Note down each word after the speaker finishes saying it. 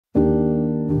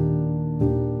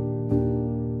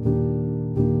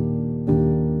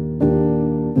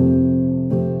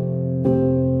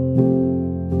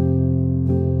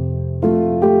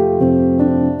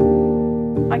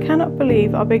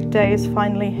believe our big day is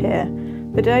finally here.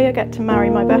 The day I get to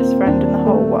marry my best friend in the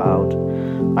whole world.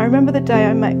 I remember the day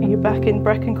I met you back in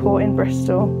Brecon Court in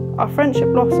Bristol. Our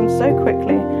friendship blossomed so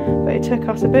quickly, but it took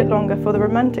us a bit longer for the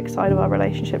romantic side of our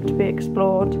relationship to be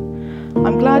explored.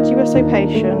 I'm glad you were so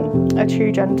patient, a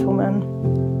true gentleman.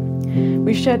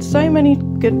 We've shared so many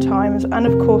good times and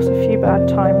of course a few bad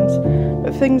times,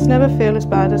 but things never feel as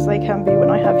bad as they can be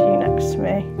when I have you next to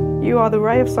me. You are the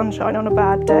ray of sunshine on a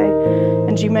bad day,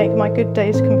 and you make my good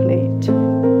days complete.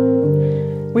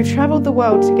 We've travelled the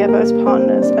world together as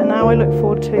partners, and now I look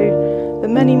forward to the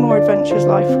many more adventures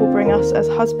life will bring us as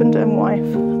husband and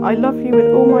wife. I love you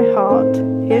with all my heart.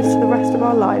 Here's to the rest of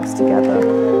our lives together.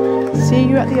 See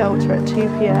you at the altar at 2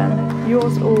 p.m.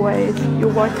 Yours always,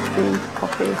 your wife-to-be,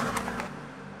 Poppy.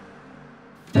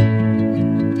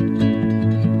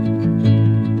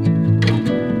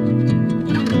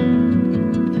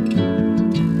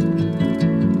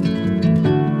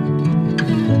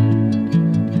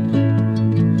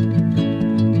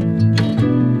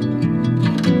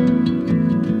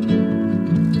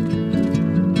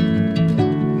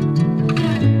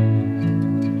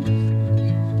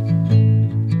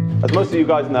 As most of you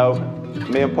guys know,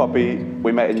 me and Poppy,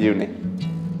 we met in uni.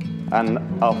 And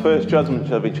our first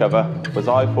judgment of each other was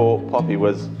I thought Poppy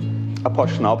was a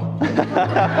posh snob.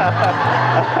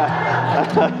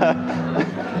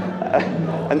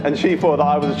 and she thought that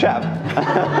I was a chap.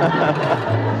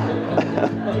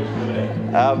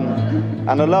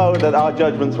 And although that our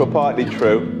judgments were partly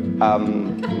true,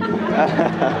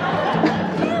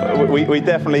 we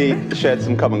definitely shared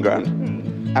some common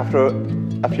ground. After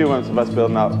a few months of us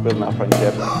building our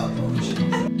friendship,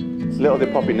 little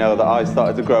did Poppy know that I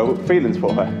started to grow feelings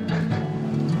for her.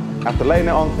 After laying it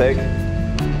on thick,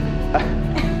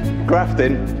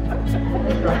 grafting,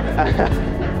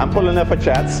 and pulling her for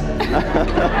chats,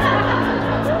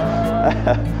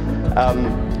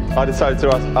 I decided to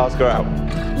ask her out.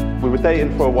 We were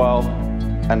dating for a while,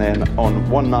 and then on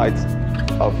one night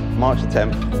of March the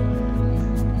 10th,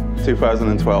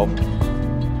 2012,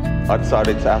 I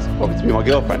decided to ask Poppy to be my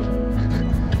girlfriend.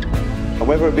 And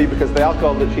whether it be because of the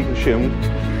alcohol that she consumed,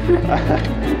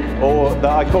 or that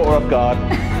I caught her off guard,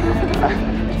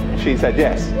 she said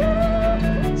yes.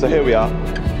 So here we are,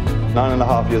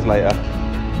 9.5 years later,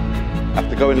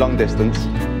 after going long distance,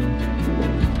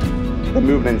 then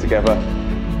moving in together,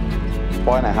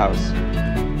 buying a house,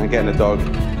 and getting a dog,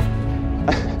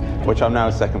 which I'm now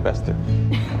second best to.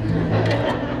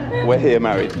 We're here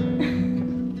married.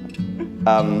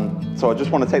 So I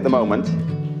just want to take the moment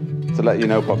to let you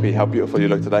know, Poppy, how beautiful you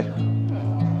look today.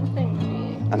 Thank you.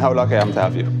 And how lucky I am to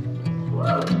have you.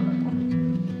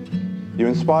 You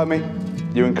inspire me,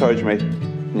 you encourage me,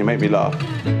 and you make me laugh.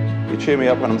 You cheer me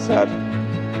up when I'm sad,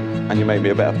 and you make me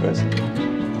a better person.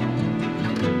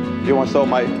 You're my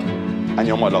soulmate, and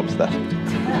you're my lobster.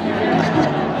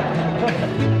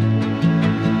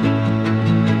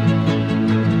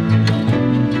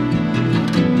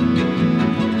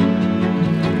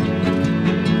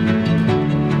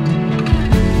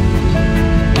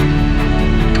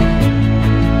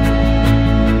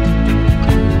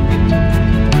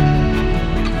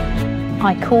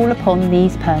 I call upon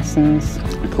these persons.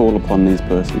 I call upon these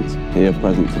persons here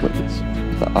present to witness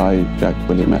that I, Jack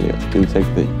William Elliott, do take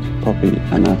thee, Poppy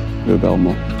Anna Lou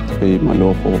Belmore, to be my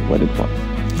lawful wedded wife.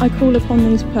 I call upon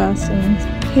these persons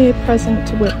here present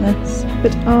to witness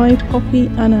that I, Poppy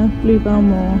Anna Lou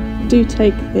Belmore, do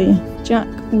take thee, Jack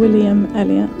William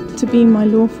Elliott, to be my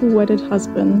lawful wedded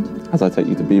husband. As I take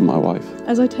you to be my wife.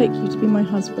 As I take you to be my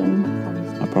husband.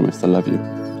 I promise to love you.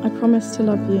 I promise to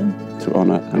love you. To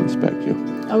honour and respect you.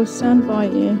 I will stand by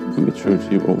you. And be true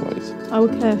to you always. I will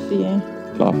care for you.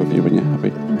 Laugh with you when you're happy.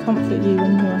 And comfort you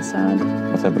when you are sad.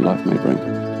 Whatever life may bring.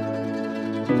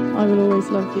 I will always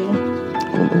love you.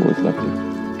 I will always love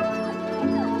you.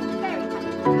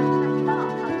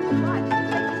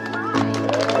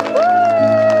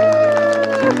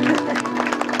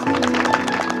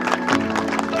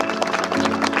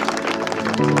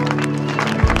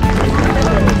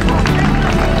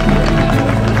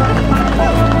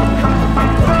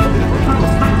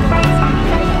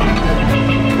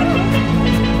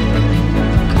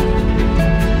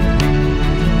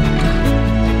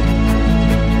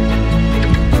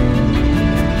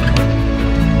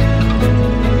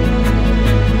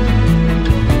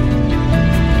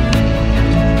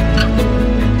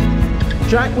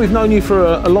 Jack, we've known you for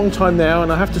a long time now,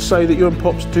 and I have to say that you and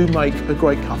Pops do make a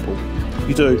great couple.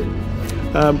 You do.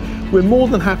 We're more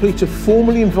than happy to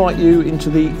formally invite you into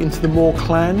the Moore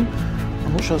clan.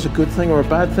 I'm not sure that's a good thing or a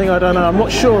bad thing, I don't know, I'm not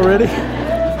sure really.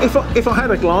 if I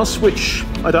had a glass, which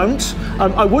I don't,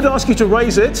 I would ask you to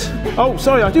raise it. Oh,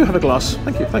 sorry, I do have a glass.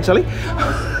 Thank you. Thanks, Ellie.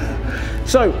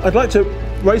 So I'd like to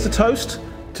raise a toast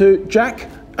to Jack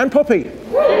and Poppy.